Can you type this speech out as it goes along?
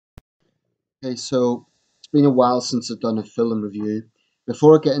Okay, so it's been a while since I've done a film review.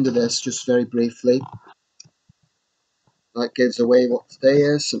 Before I get into this, just very briefly, that gives away what today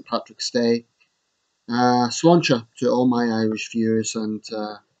is, St. Patrick's Day. Sláinte to all my Irish viewers and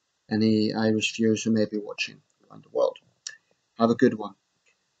any Irish viewers who may be watching around the world. Have a good one.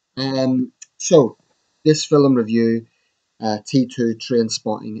 So, this film review, T2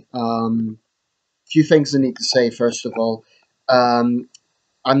 Trainspotting. Few things I need to say first of all. Um,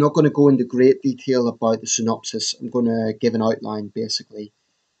 I'm not going to go into great detail about the synopsis. I'm going to give an outline basically.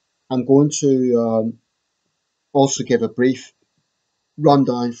 I'm going to also give a brief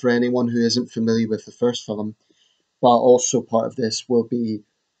rundown for anyone who isn't familiar with the first film, but also part of this will be,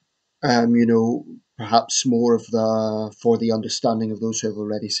 perhaps more of the for the understanding of those who have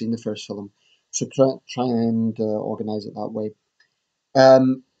already seen the first film. So try and organize it that way.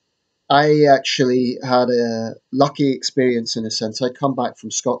 Um, I actually had a lucky experience in a sense. I come back from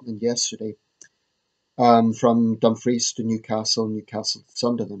Scotland yesterday, from Dumfries to Newcastle, Newcastle to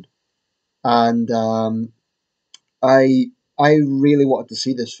Sunderland, and I I really wanted to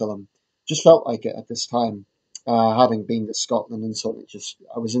see this film. Just felt like it at this time, having been to Scotland and so on. It just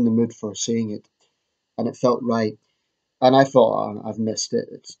I was in the mood for seeing it, and it felt right. And I thought, I've missed it.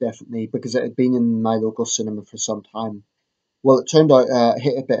 It's definitely because it had been in my local cinema for some time. Well, it turned out it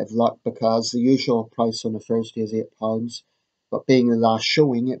hit a bit of luck because the usual price on a Thursday is £8, but being the last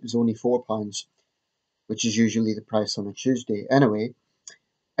showing, it was only £4, which is usually the price on a Tuesday. Anyway,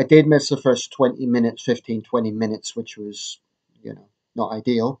 I did miss the first 20 minutes, 15, 20 minutes, which was, not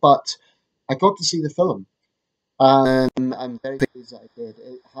ideal, but I got to see the film. And I'm very pleased that I did.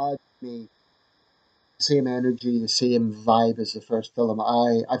 It had me the same energy, the same vibe as the first film.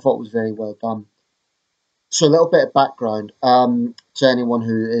 I thought it was very well done. So a little bit of background to anyone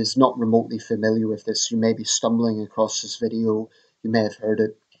who is not remotely familiar with this. You may be stumbling across this video. You may have heard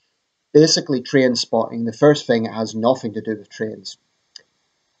it. Basically, train spotting. The first thing, it has nothing to do with trains.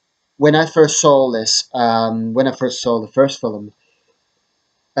 When I first saw this, when I first saw the first film,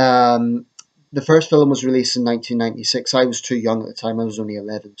 um, the first film was released in 1996. I was too young at the time. I was only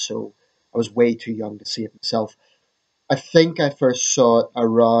 11, so I was way too young to see it myself. I think I first saw it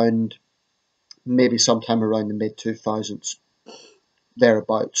around maybe sometime around the mid 2000s,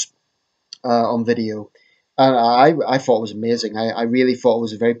 thereabouts, on video. And I thought it was amazing. I really thought it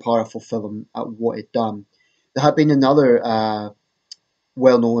was a very powerful film at what it done. There had been another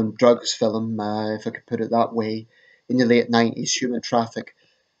well-known drugs film, if I could put it that way, in the late 90s, Human Traffic.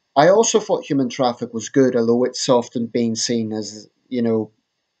 I also thought Human Traffic was good, although it's often been seen as,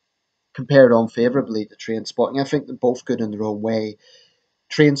 compared unfavourably to Trainspotting. I think they're both good in their own way.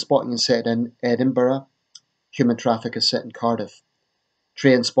 Trainspotting is set in Edinburgh, Human Traffic is set in Cardiff.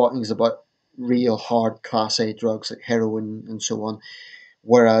 Trainspotting is about real hard Class A drugs like heroin and so on,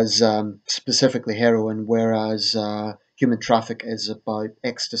 whereas specifically heroin, whereas Human Traffic is about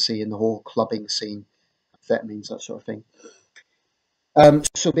ecstasy and the whole clubbing scene, amphetamines, that sort of thing.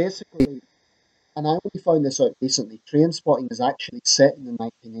 So basically, and I only found this out recently, Trainspotting is actually set in the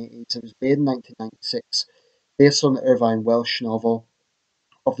 1980s. It was made in 1996, based on the Irvine Welsh novel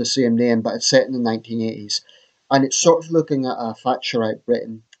of the same name, but it's set in the 1980s. And it's sort of looking at a Thatcherite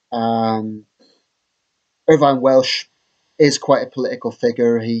Britain. Irvine Welsh is quite a political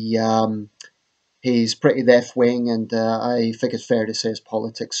figure. He's pretty left wing, and I think it's fair to say his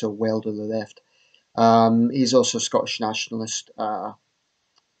politics are well to the left. He's also a Scottish nationalist,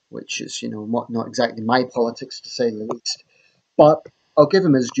 which is not exactly my politics to say the least. But I'll give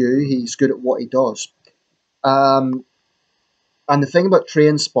him his due. He's good at what he does. Um, and the thing about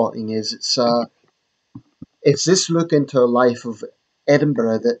train spotting is it's this look into a life of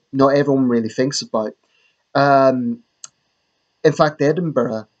Edinburgh that not everyone really thinks about. Um, in fact,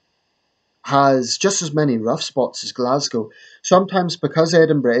 Edinburgh has just as many rough spots as Glasgow. Sometimes, because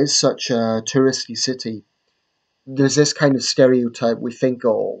Edinburgh is such a touristy city, there's this kind of stereotype we think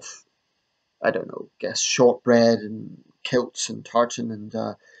of. I don't know, guess shortbread and kilts and tartan, and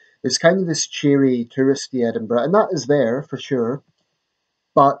there's kind of this cheery, touristy Edinburgh, and that is there for sure.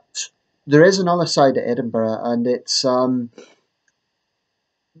 But there is another side to Edinburgh, and it's the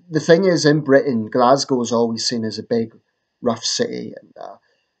thing is in Britain, Glasgow is always seen as a big, rough city, and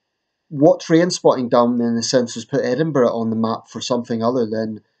what train spotting done in a sense was put Edinburgh on the map for something other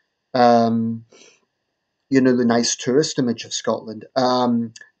than um, the nice tourist image of Scotland.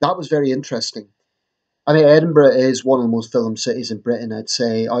 That was very interesting. I mean, Edinburgh is one of the most filmed cities in Britain, I'd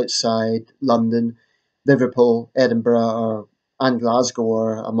say, outside London. Liverpool, and Glasgow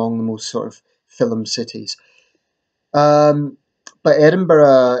are among the most sort of filmed cities. Um, But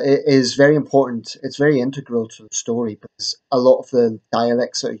Edinburgh is very important. It's very integral to the story because a lot of the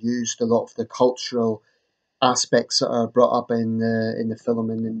dialects that are used, a lot of the cultural aspects that are brought up in the film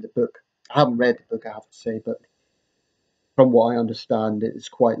and in the book. I haven't read the book, I have to say, but from what I understand, it's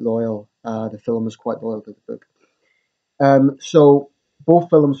quite loyal. The film is quite loyal to the book. So both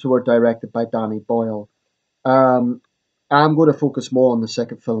films were directed by Danny Boyle. Um, I'm going to focus more on the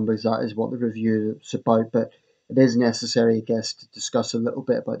second film because that is what the review is about, but it is necessary, I guess, to discuss a little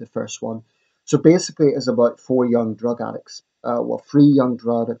bit about the first one. So basically, it's about four young drug addicts. Three young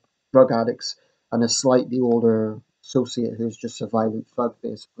drug addicts and a slightly older associate who's just a violent thug,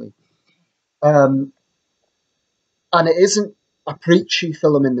 basically. Um, and it isn't a preachy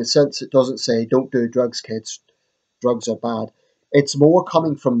film in the sense it doesn't say, don't do drugs, kids, drugs are bad. It's more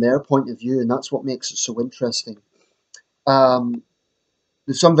coming from their point of view, and that's what makes it so interesting. Um,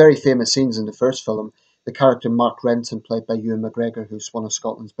 There's some very famous scenes in the first film. The character Mark Renton, played by Ewan McGregor, who's one of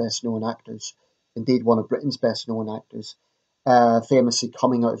Scotland's best known actors, indeed one of Britain's best known actors, famously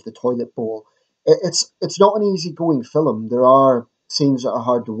coming out of the toilet bowl. It's not an easygoing film. There are scenes that are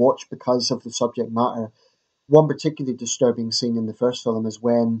hard to watch because of the subject matter. One particularly disturbing scene in the first film is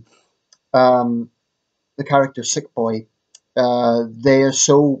when um, the character Sick Boy, they are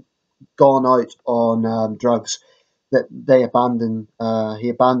so gone out on drugs that he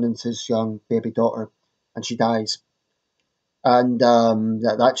abandons his young baby daughter, and she dies, and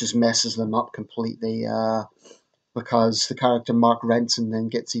that just messes them up completely. Because the character Mark Renton then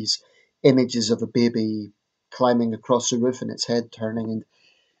gets these images of a baby climbing across the roof and its head turning, and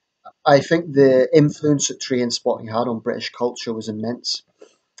I think the influence that Trainspotting had on British culture was immense.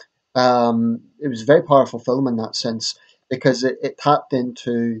 It was a very powerful film in that sense because it tapped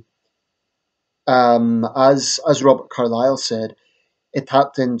into, as Robert Carlyle said, it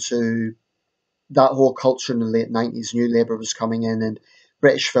tapped into that whole culture in the late 90s. New Labour was coming in, and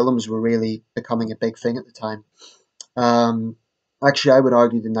British films were really becoming a big thing at the time. Um, Actually, I would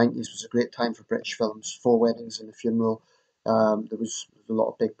argue the 90s was a great time for British films. Four Weddings and a Funeral. There was a lot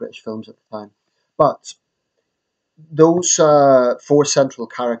of big British films at the time. But those four central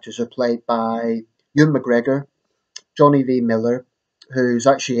characters are played by Ewan McGregor, Johnny V. Miller, who's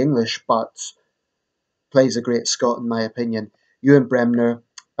actually English but plays a great Scot in my opinion, Ewan Bremner,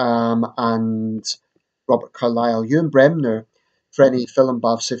 and Robert Carlyle. Ewan Bremner, for any film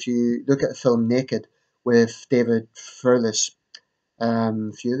buffs, if you look at the film Naked with David Thewlis,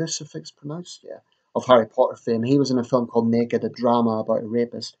 Thewlis, I think it's pronounced, yeah, of Harry Potter fame, he was in a film called Naked, a drama about a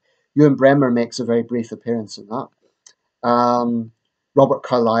rapist. Ewan Bremner makes a very brief appearance in that. Um, Robert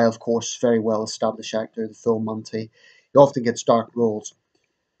Carlyle, of course, very well established actor, the full Monty. He often gets dark roles.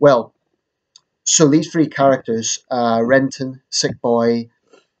 Well, so these three characters, Renton, Sick Boy,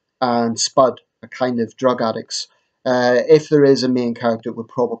 and Spud, are kind of drug addicts. If there is a main character, it would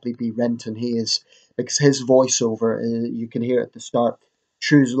probably be Renton. He is, because his voiceover, you can hear at the start,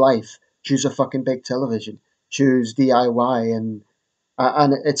 choose life, choose a fucking big television, choose DIY, and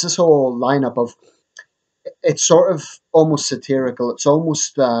it's this whole lineup of, it's sort of almost satirical. It's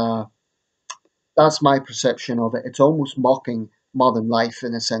almost that's my perception of it. It's almost mocking modern life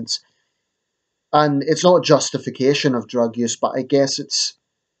in a sense, and it's not a justification of drug use, but I guess it's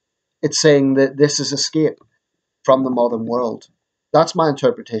saying that this is escape from the modern world. That's my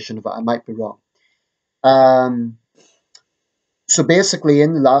interpretation of it. I might be wrong. Um, so basically,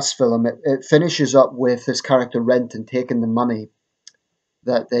 in the last film, it finishes up with this character Renton taking the money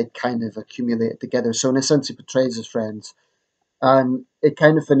that they kind of accumulated together. So in a sense, he betrays his friends, and it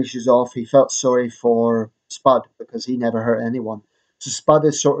kind of finishes off. He felt sorry for Spud because he never hurt anyone. So Spud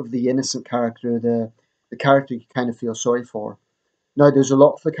is sort of the innocent character, the character you kind of feel sorry for. Now, there's a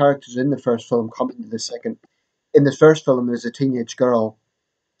lot of the characters in the first film come into the second. In the first film, there's a teenage girl,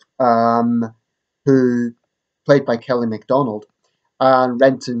 um, who played by Kelly MacDonald, and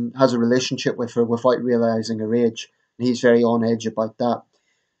Renton has a relationship with her without realizing her age, and he's very on edge about that.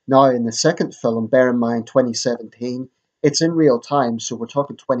 Now, in the second film, bear in mind 2017, it's in real time, so we're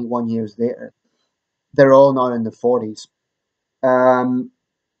talking 21 years later. They're all now in the 40s. Um,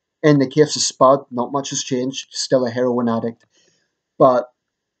 in the case of Spud, not much has changed, still a heroin addict, but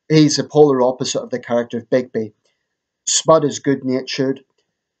he's the polar opposite of the character of Begbie. Spud is good natured,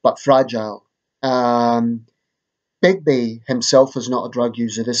 but fragile. Um, Begbie himself is not a drug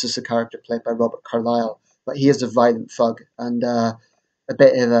user. This is the character played by Robert Carlyle, but he is a violent thug and a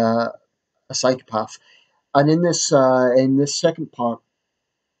bit of a psychopath. And in this second part,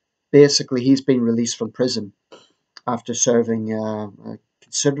 basically he's been released from prison after serving a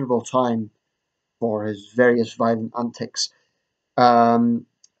considerable time for his various violent antics. Um,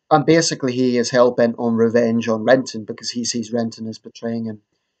 And basically, he is hell bent on revenge on Renton because he sees Renton as betraying him.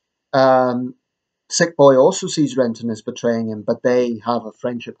 Um, Sick Boy also sees Renton as betraying him, but they have a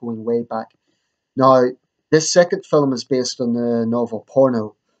friendship going way back. Now, this second film is based on the novel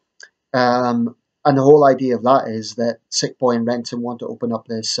Porno. And the whole idea of that is that Sick Boy and Renton want to open up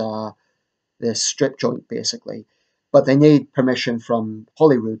this strip joint, basically. But they need permission from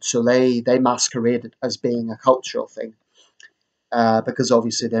Hollywood, so they masquerade it as being a cultural thing, because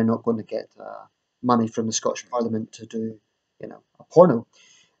obviously they're not going to get money from the Scottish Parliament to do, a porno.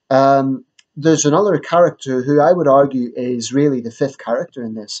 There's another character who I would argue is really the fifth character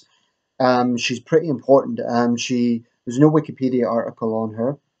in this. She's pretty important. There's no Wikipedia article on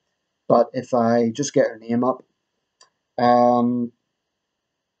her, but if I just get her name up, um,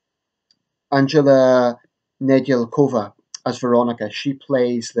 Angela Nedjelkova as Veronica. She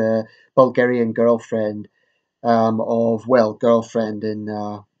plays the Bulgarian girlfriend girlfriend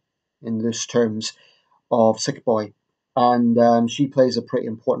in loose terms of Sick Boy, and she plays a pretty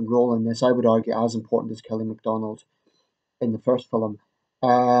important role in this. I would argue as important as Kelly MacDonald in the first film,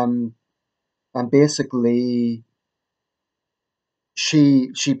 um, and basically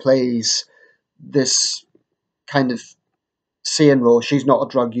she plays this kind of sane role. She's not a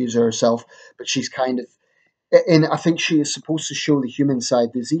drug user herself, but she's kind of and I think she is supposed to show the human side.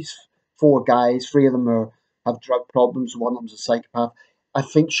 There's these four guys, three of them have drug problems, one of them's a psychopath. I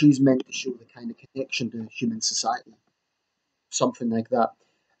think she's meant to show the kind of connection to human society, something like that.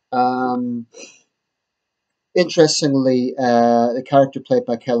 Um, Interestingly, the character played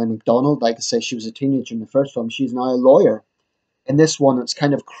by Kelly MacDonald, like I say, she was a teenager in the first film. She's now a lawyer. In this one, it's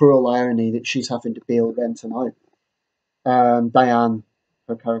kind of cruel irony that she's having to bail Renton out. Diane,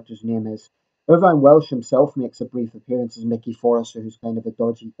 her character's name is. Irvine Welsh himself makes a brief appearance as Mickey Forrester, who's kind of a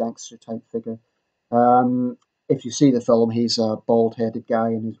dodgy gangster type figure. If you see the film, he's a bald headed guy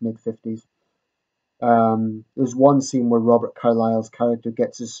in his mid 50s. There's one scene where Robert Carlyle's character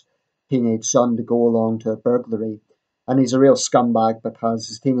gets his teenage son to go along to a burglary, and he's a real scumbag because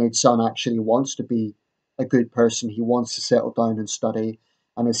his teenage son actually wants to be a good person. He wants to settle down and study,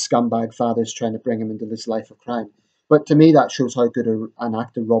 and his scumbag father's trying to bring him into this life of crime. But to me, that shows how good an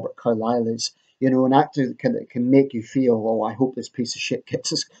actor Robert Carlyle is. An actor that can make you feel, oh, I hope this piece of shit gets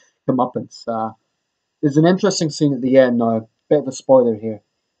his comeuppance. There's an interesting scene at the end now, bit of a spoiler here.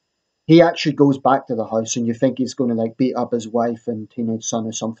 He actually goes back to the house, and you think he's going to like beat up his wife and teenage son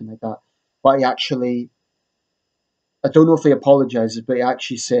or something like that. But he actually, I don't know if he apologizes, but he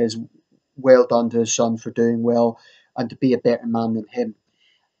actually says, "Well done to his son for doing well, and to be a better man than him."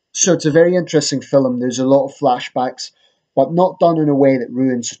 So it's a very interesting film. There's a lot of flashbacks, but not done in a way that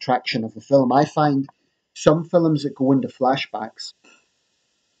ruins the traction of the film. I find some films that go into flashbacks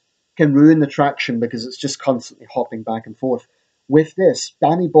can ruin the traction because it's just constantly hopping back and forth. With this,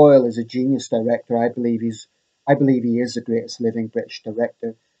 Danny Boyle is a genius director. I believe he is the greatest living British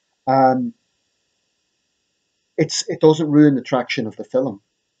director. Um, it doesn't ruin the traction of the film.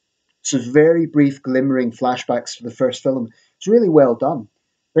 So very brief, glimmering flashbacks to the first film. It's really well done,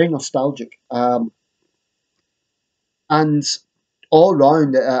 very nostalgic, and all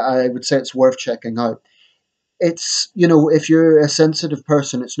round, I would say it's worth checking out. It's if you're a sensitive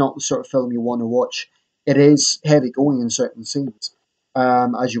person, it's not the sort of film you want to watch. It is heavy going in certain scenes,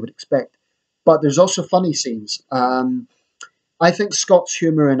 as you would expect, but there's also funny scenes. I think Scots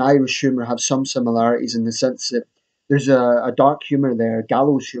humour and Irish humour have some similarities in the sense that there's a dark humour there,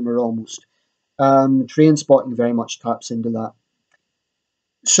 gallows humour almost. Trainspotting very much taps into that.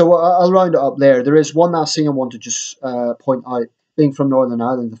 So I'll round it up there. There is one last thing I want to just point out. Being from Northern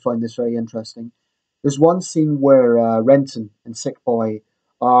Ireland, I find this very interesting. There's one scene where Renton and Sick Boy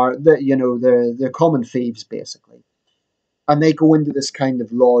they're common thieves basically, and they go into this kind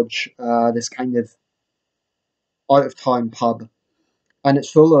of lodge, this kind of out of town pub, and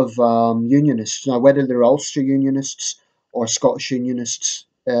it's full of unionists. Now, whether they're Ulster unionists or Scottish unionists,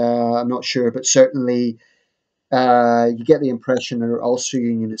 I'm not sure, but certainly you get the impression they're Ulster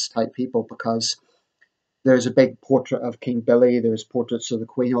unionist type people because there's a big portrait of King Billy, there's portraits of the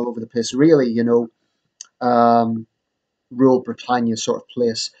Queen all over the place. Really, um, rural Britannia sort of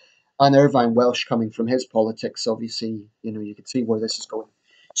place. And Irvine Welsh coming from his politics, obviously, you could see where this is going.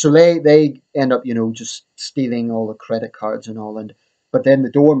 So they end up, just stealing all the credit cards and all. But then the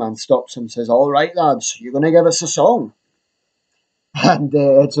doorman stops him and says, "All right, lads, you're going to give us a song." And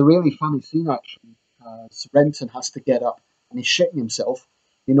it's a really funny scene, actually. Renton has to get up and he's shitting himself.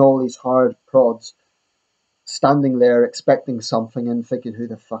 All these hard prods, standing there expecting something and thinking, who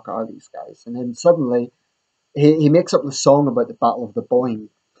the fuck are these guys? And then suddenly he makes up the song about the Battle of the Boyne.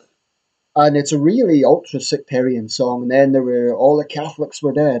 And it's a really ultra sectarian song. And then there were all the Catholics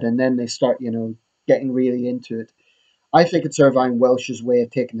were dead, and then they start, getting really into it. I think it's Irvine Welsh's way of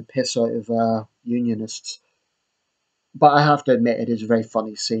taking the piss out of unionists. But I have to admit, it is a very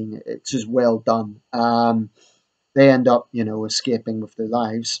funny scene. It's just well done. They end up, escaping with their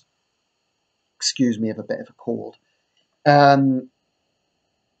lives. Excuse me, I have a bit of a cold. Um,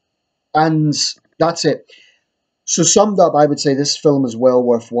 and that's it. So summed up, I would say this film is well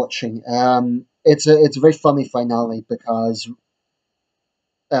worth watching. It's a very funny finale because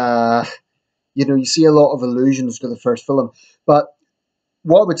uh, you see a lot of allusions to the first film, but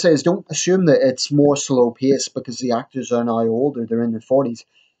what I would say is don't assume that it's more slow paced because the actors are now older; they're in their 40s.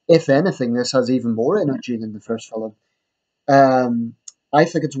 If anything, this has even more energy than the first film. Um, I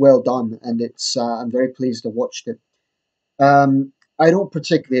think it's well done, and it's I'm very pleased to watch it. I don't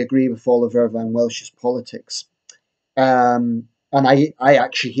particularly agree with all of Irvine Welsh's politics. And I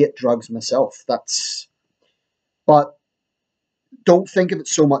actually hate drugs myself. But don't think of it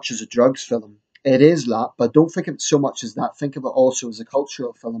so much as a drugs film. It is that, but don't think of it so much as that. Think of it also as a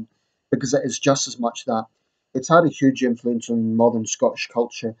cultural film, because it is just as much that. It's had a huge influence on modern Scottish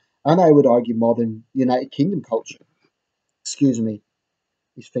culture, and I would argue modern United Kingdom culture. Excuse me,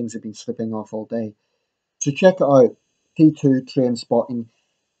 these things have been slipping off all day. So check it out, T2 Trainspotting.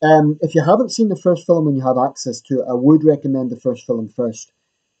 If you haven't seen the first film and you have access to it, I would recommend the first film first.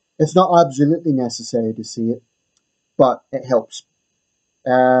 It's not absolutely necessary to see it, but it helps.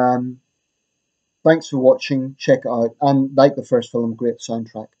 Um, Thanks for watching. Check it out. And like the first film, great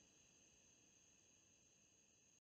soundtrack.